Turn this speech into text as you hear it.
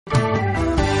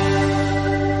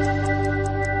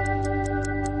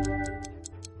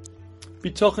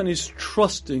Bitachon is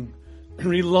trusting,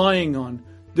 relying on,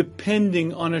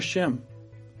 depending on Hashem.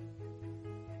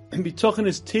 And bitachon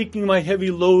is taking my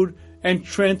heavy load and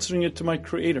transferring it to my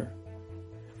Creator.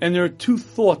 And there are two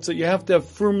thoughts that you have to have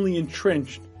firmly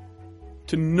entrenched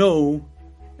to know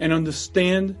and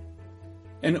understand.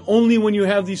 And only when you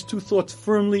have these two thoughts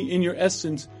firmly in your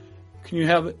essence can you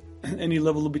have any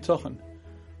level of bitachon.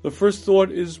 The first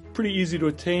thought is pretty easy to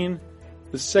attain.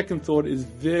 The second thought is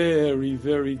very,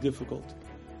 very difficult.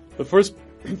 The first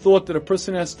thought that a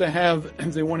person has to have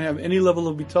if they want to have any level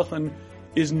of bitachon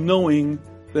is knowing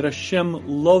that Hashem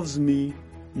loves me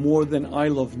more than I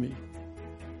love me.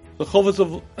 The Chovos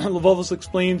of Levavos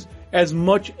explains, as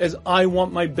much as I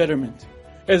want my betterment,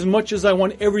 as much as I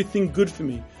want everything good for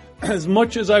me, as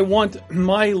much as I want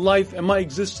my life and my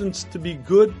existence to be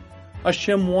good,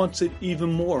 Hashem wants it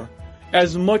even more.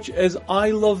 As much as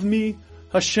I love me,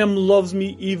 Hashem loves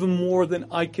me even more than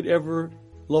I could ever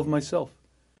love myself.